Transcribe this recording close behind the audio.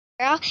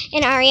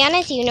in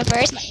Arianna's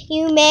universe.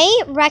 You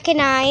may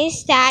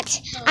recognize that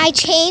I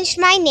changed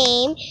my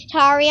name to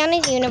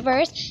Arianna's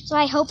universe, so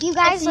I hope you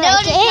guys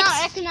like it.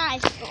 Not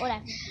recognized, but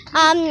whatever.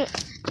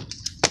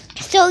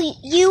 So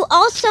you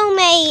also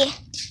may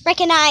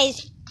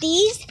recognize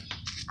these.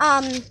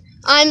 I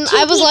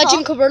was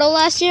Legend Coberto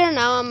last year.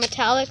 Now I'm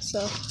Metallic.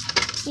 So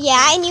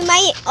yeah, and you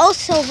might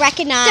also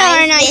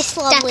recognize this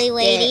lovely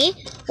lady.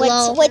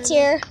 What's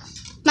your?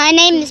 My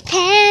name is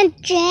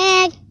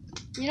Panda.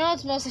 You know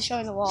it's mostly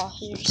showing the wall.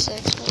 You're just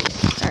saying.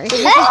 Sorry. This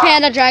is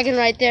Panda Dragon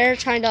right there,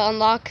 trying to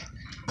unlock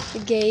the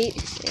gate.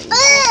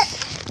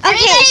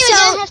 Okay,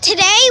 so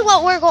today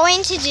what we're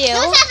going to do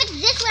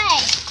This way.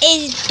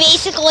 is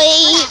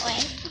basically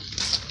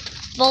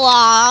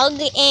vlog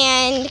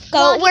and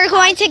go. We're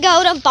going to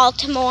go to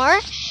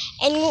Baltimore,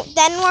 and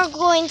then we're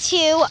going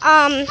to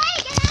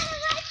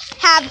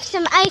have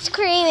some ice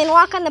cream and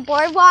walk on the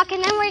boardwalk,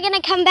 and then we're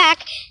gonna come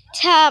back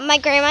to my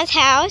grandma's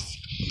house,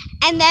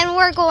 and then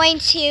we're going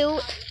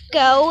to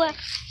go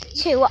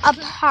to a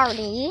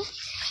party,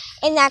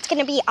 and that's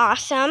gonna be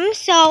awesome.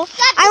 So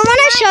I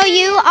want to show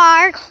you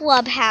our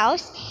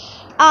clubhouse.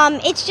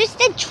 It's just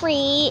a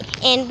tree,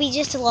 and we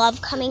just love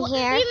coming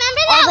here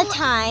all the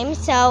time.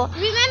 So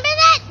remember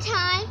that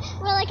time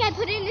where I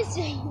put in this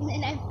ring and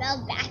then I fell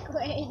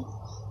backwards?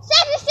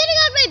 Sam, you're sitting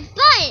on my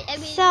butt.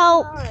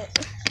 So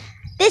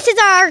this is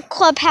our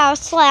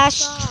clubhouse /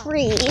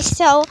 tree.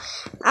 So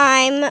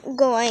I'm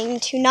going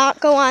to not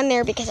go on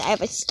there because I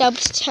have a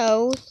stubbed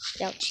toe.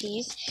 No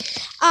cheese.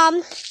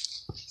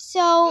 So.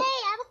 Hey,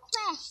 I have a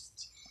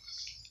quest.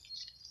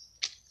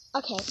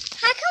 Okay.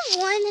 How come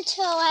one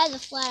toe has a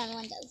flat and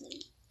one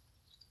doesn't?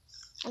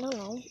 I don't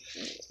know.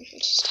 It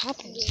just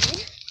happened.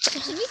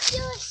 Should we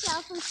steal a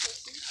shell from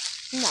Fishy?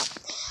 No.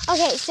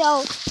 Okay,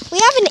 so we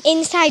have an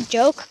inside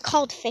joke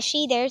called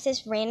Fishy. There's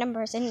this random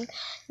person.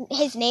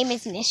 His name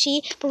is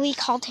Nishi, but we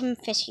called him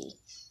Fishy.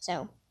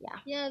 So, yeah.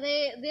 Yeah,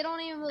 they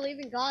don't even believe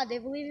in God. They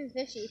believe in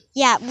Fishy.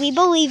 Yeah, we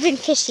believe in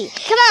Fishy.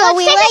 Come on, so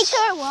let's take a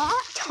short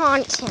walk.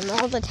 Taunt him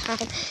all the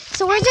time.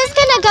 So we're just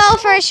gonna go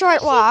for a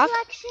short walk.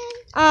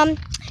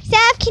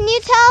 Sav, can you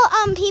tell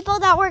people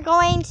that we're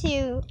going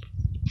to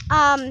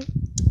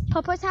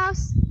Popo's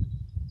house?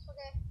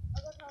 Okay,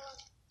 I'll go tell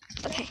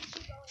them. Okay.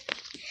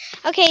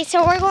 Okay,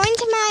 so we're going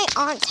to my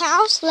aunt's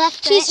house.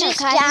 She's just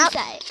down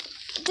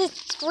the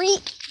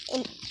street.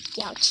 And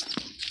ouch,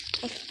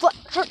 my foot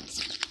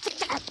hurts.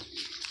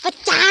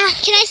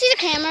 Can I see the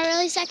camera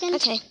really second?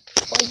 Okay.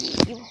 Well, you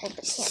hold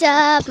the camera. So,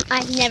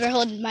 I've never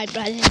held my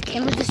brother's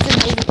camera. This is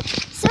amazing.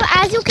 So,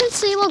 as you can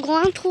see, we're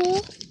going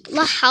to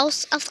the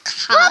House of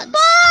Cards.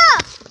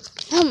 Papa!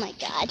 Oh my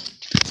God.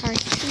 Sorry.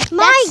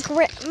 My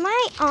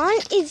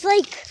aunt is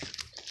like.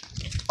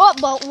 Oh,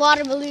 but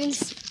water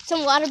balloons.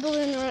 Some water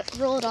balloon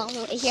rolled all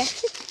the way here.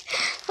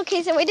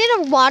 Okay, so we did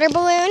a water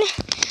balloon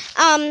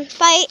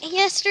fight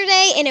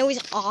yesterday, and it was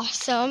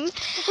awesome.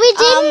 We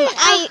didn't.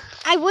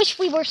 I wish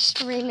we were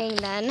streaming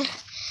then,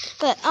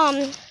 but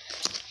I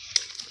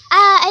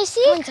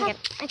see. 1 second.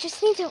 I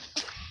just need to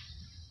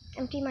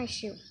empty my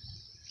shoe.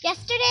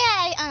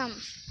 Yesterday,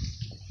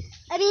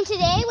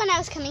 today when I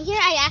was coming here,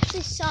 I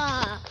actually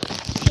saw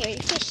Harry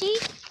Fishy.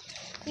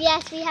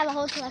 Yes, we have a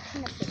whole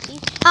collection of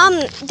fishies.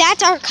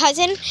 That's our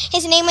cousin.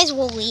 His name is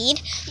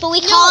Waleed, but we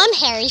call him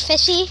Harry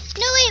Fishy.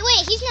 No,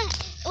 wait, he's not.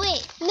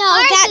 Wait,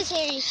 no, that's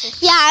Harry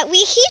Fishy. Yeah,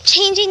 we keep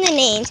changing the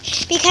names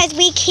because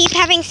we keep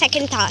having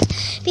second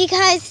thoughts.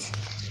 Because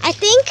I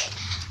think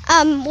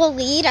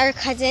Waleed, our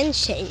cousin,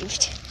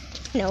 shaved.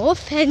 No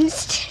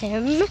offense to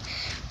him,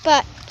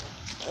 but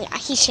yeah,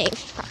 he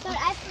shaved. But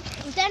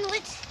then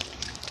what's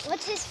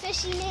his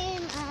fishy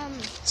name?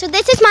 So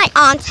this is my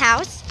aunt's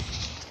house.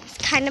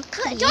 Kind of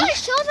pretty. Don't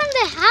show them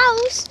the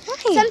house. Why?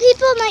 Some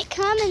people might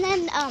come and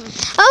then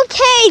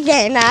Okay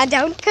then,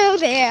 don't go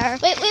there.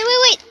 Wait.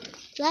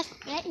 Left,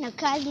 right, no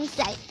cars in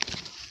sight.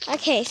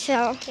 Okay,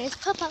 so Here's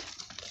Papa.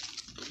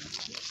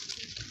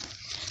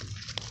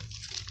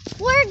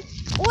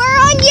 we're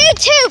on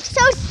YouTube.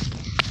 So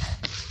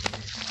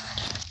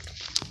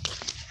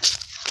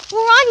we're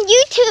on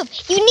YouTube.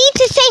 You need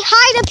to say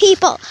hi to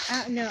people.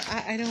 No,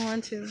 I don't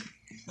want to.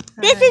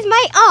 This is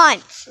my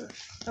aunt.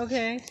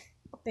 Okay,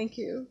 thank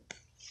you.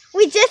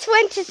 We just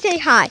went to say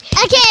hi.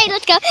 Okay,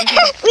 let's go.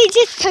 We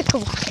just took a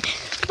walk.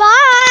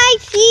 Bye.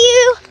 See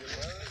you.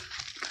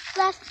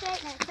 Left,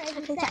 right,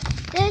 no,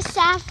 there's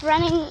Saf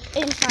running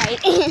in fright.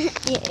 Yeah,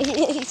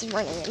 he's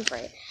running in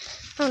fright.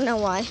 I don't know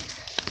why.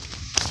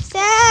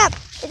 Sap,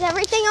 is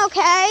everything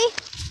okay?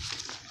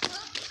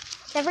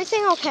 Is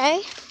everything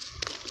okay?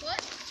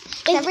 What?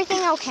 Is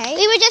everything okay?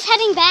 We were just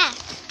heading back.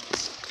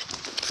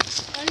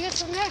 I'll get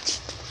some next.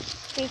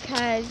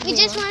 Because We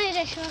just wanted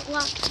a short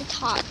walk to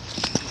talk.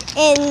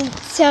 And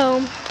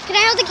so Can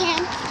I hold the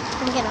can?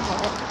 I'm gonna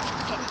hold it.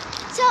 Okay.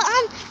 So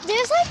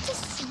there's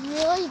this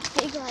really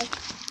big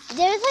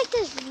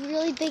this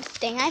really big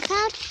thing I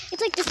found. It's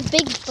like this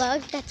big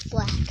bug that's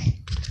black.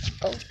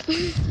 Oh.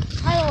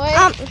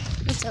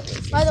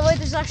 By the way,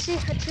 there's actually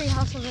a tree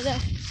house over there.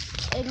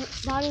 And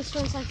Donnie's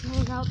friends like to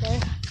hang out there.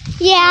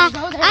 Yeah,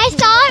 I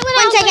saw it when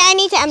One second, I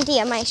need to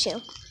empty my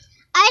shoe.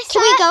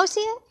 Can we go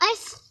see it?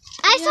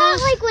 I saw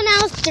it like when I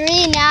was 3,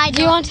 and now I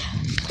Do you don't. want?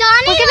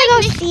 Donnie, We're gonna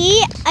go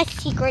see a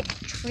secret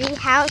tree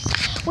house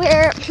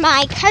where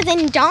my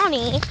cousin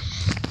Donnie, you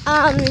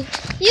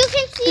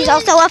can see. he's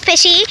also a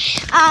fishy,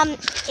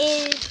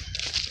 is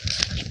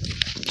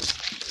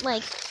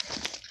like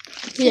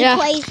he Yeah.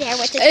 plays there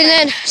with his And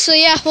then, friends. so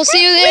yeah, we'll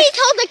see you there. Please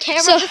hold the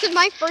camera. So- This is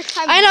my first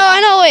time. I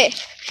know, wait.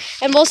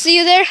 And we'll see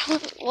you there.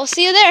 We'll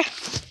see you there.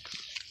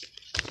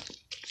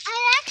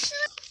 I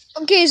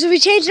actually. Okay, so we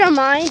changed our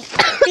mind.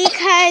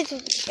 Because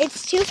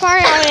it's too far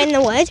out in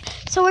the woods,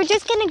 so we're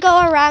just gonna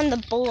go around the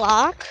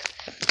block.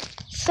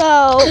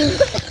 So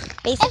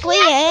basically,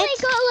 If you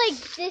actually go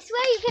like this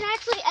way, you can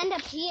actually end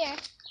up here.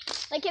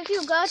 Like if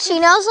you go to. she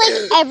knows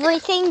like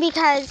everything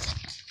because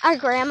our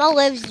grandma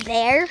lives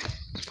there.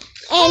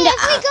 And if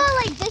we go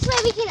like this way,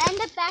 we can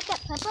end up back at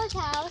Peppo's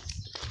house.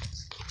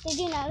 Did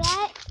you know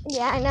that?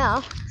 yeah, I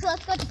know. So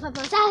let's go to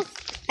Peppo's house.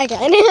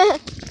 Again.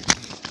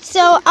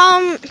 So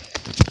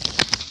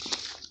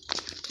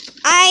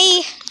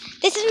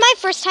this is my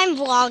first time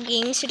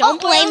vlogging, so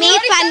don't blame me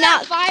if I'm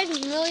not. 5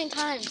 million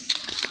times.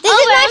 This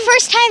is my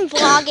first time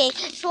vlogging,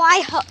 so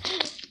I hope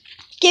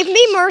give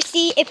me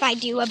mercy if I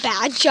do a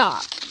bad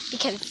job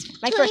because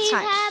my first Please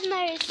time. have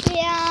mercy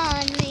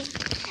on me.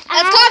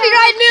 That's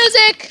copyright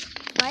music.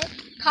 What?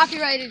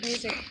 Copyrighted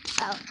music.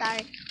 Oh,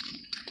 sorry.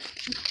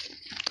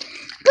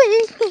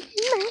 Please have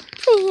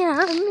mercy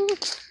on me.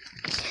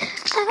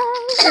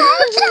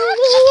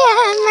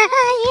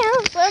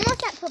 We're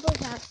almost at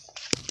Peppo's house.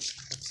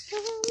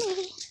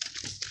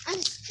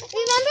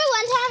 Remember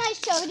one time I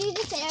showed you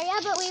this area,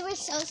 but we were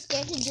so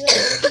scared to do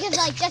it because,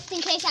 like, just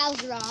in case I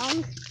was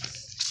wrong.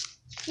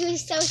 We were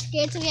so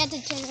scared, so we had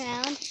to turn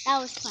around. That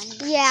was funny.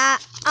 Yeah,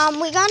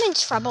 we got in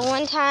trouble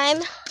one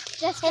time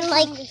Just in for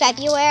like doing this.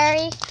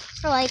 February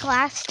for like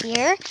last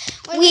year.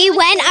 When We were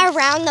went kids.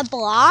 around the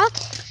block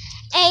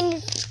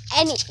and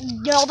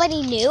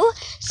nobody knew.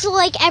 So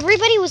like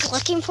everybody was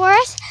looking for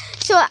us.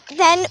 So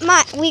then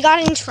we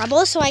got in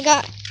trouble, so I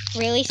got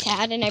really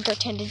sad and I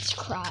pretended to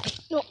cry.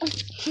 So,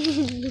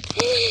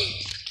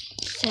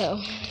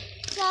 So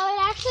it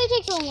actually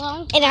takes a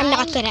long time. and I'm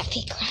not good at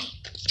fake crying.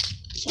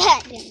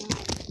 That did not.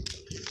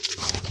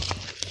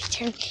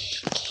 Turn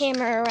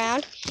camera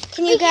around.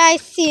 Can you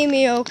guys see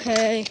me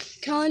okay?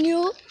 Can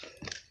you?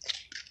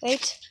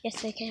 Wait.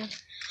 Yes, I can.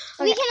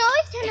 We Okay. can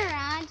always turn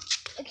around.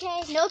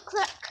 Okay, no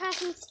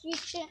crossing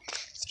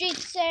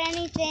streets or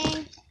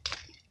anything.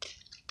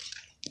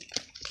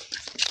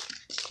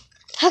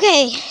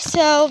 Okay,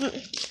 so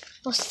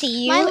we'll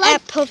see you My leg-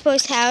 at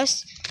Popo's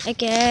house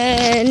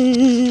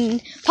again.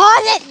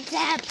 Pause it,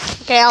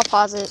 Zeb. Okay, I'll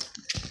pause it.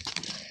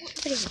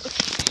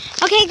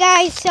 Okay,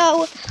 guys,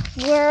 so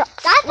we're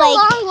That's like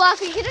a long walk.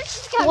 We could have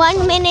just gone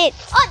 1 minute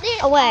Oh,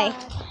 there. away.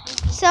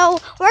 So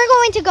we're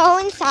going to go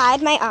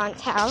inside my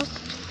aunt's house.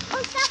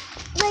 Oh, stop.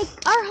 Like,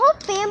 our whole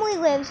family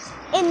lives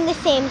in the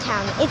same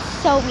town. It's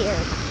so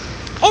weird.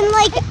 And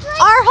like,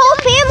 our whole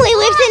family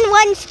lives in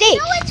one state.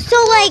 No, it's So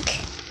like,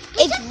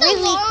 We it's took the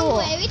really long cool.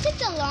 way. We took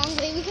the long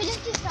way. We could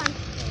have just gone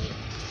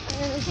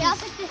straight. We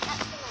also took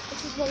that.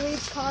 This is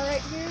Lily's car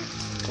right here.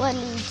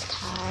 Lenny's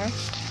car.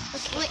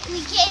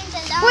 We came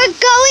to that. We're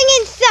going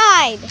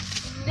inside.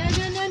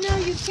 No,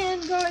 you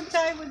can't go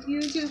inside with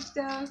YouTube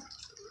stuff.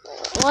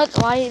 What?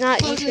 Why not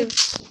YouTube?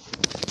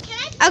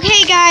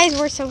 Okay, guys,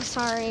 we're so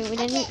sorry. We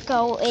didn't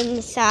go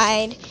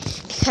inside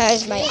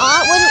because my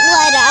aunt wouldn't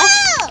let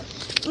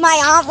us.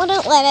 My aunt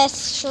wouldn't let us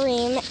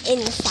stream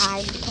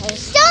inside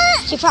because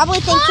she probably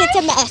thinks it's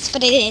a mess,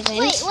 but it isn't.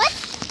 Wait,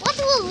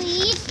 what's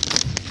Louise?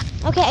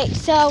 Okay,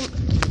 so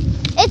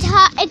It's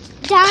hot. It's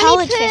Donnie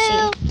College Poo.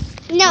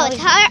 fishing. No,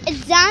 College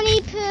it's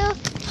Donnie Poo,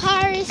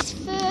 Horace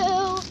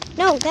Poo.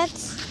 no,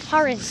 that's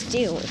Horace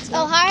Dew.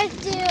 Oh, Horace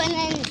Poo, and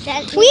then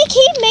that's. We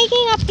keep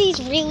making up these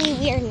really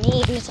weird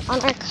names on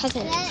our And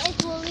cousins. then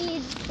it's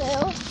Louise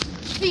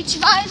Poo. Beach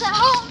vibes at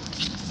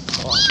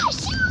home.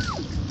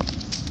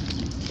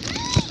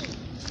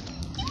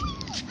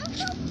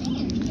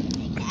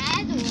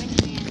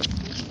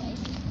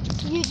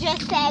 You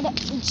just said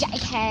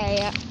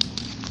JK.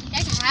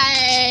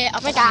 Hey, Oh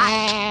my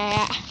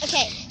god.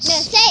 okay,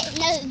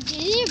 do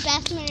your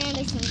best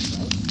Miranda Sings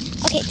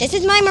voice. Okay, this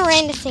is my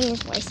Miranda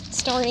Sings voice,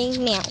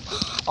 starting now.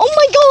 Oh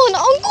my god,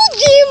 Uncle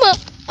Jim!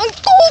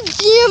 Uncle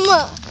Jim!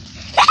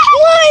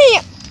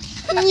 Why?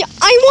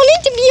 I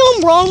wanted to be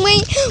on Broadway,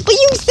 but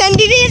you sent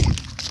it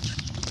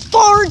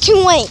far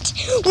too late,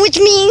 which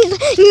means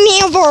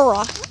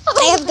never.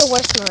 I have the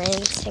worst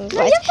Miranda Sings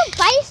No, voice. you have a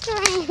vice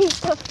around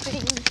so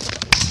pretty.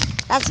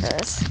 That's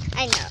hers.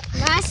 I know.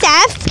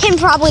 Seth can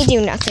probably do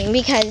nothing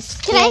because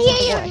Can I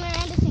hear your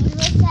Miranda Sings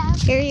voice now?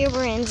 Hear your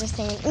Miranda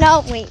Sings.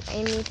 No, wait,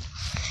 I need.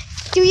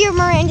 Do your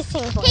Miranda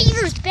Sings voice.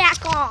 Haters,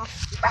 back off.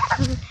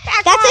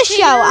 That's a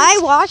show. I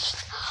watched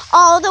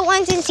all the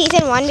ones in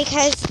season 1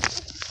 because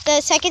the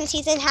second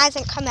season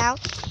hasn't come out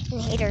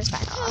and haters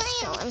back off.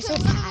 So I'm so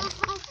sad.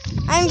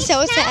 I'm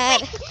so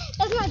sad.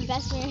 That's my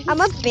best Miranda.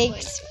 I'm a Sings big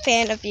voice.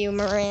 fan of you,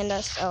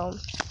 Miranda, so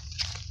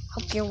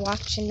hope you're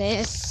watching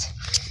this.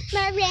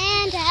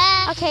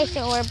 Miranda. Okay,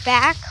 so we're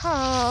back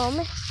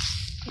home.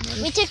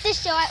 We took the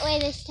short way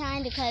this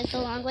time because the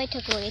long way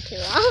took way too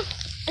long.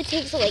 It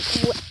takes like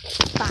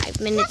 5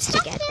 minutes to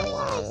get the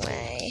long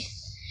way.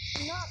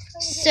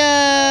 So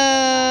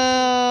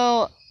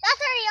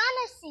That's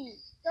Arianna's seat.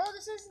 No,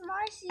 this is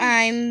my seat.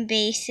 I'm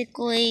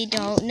basically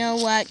don't know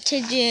what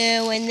to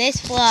do in this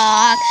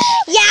vlog.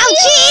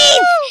 Youchies!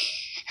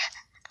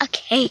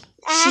 Okay,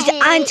 she's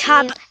on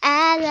top. You.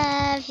 I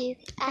love you.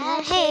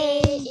 I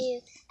hate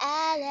you.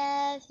 I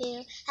love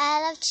you.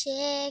 I love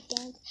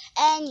chickens.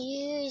 And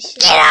you should.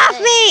 Get off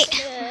me!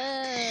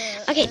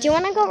 Okay, do you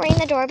want to go ring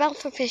the doorbell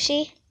for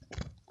Fishy?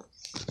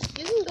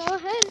 You can go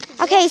ahead.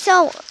 Okay,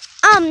 so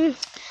we're going.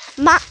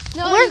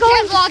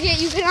 Can't vlog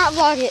it. You cannot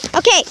vlog it.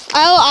 Okay,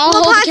 I'll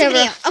we'll hold pause the camera.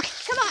 video. Okay,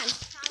 come on.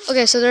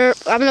 Okay, so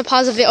I'm gonna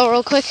pause the video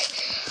real quick,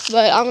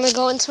 but I'm gonna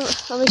go into.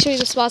 Let me show you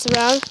the spots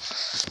around.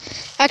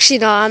 Actually,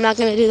 no, I'm not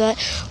gonna do that.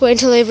 Wait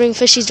until they ring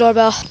Fishy's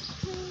doorbell.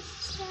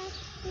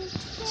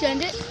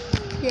 Send it?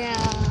 Yeah.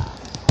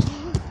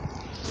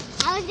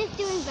 I was just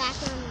doing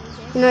background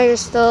music. You know you're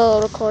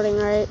still recording,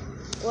 right?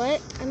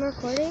 What? I'm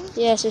recording?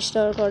 Yes, you're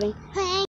still recording. Hey,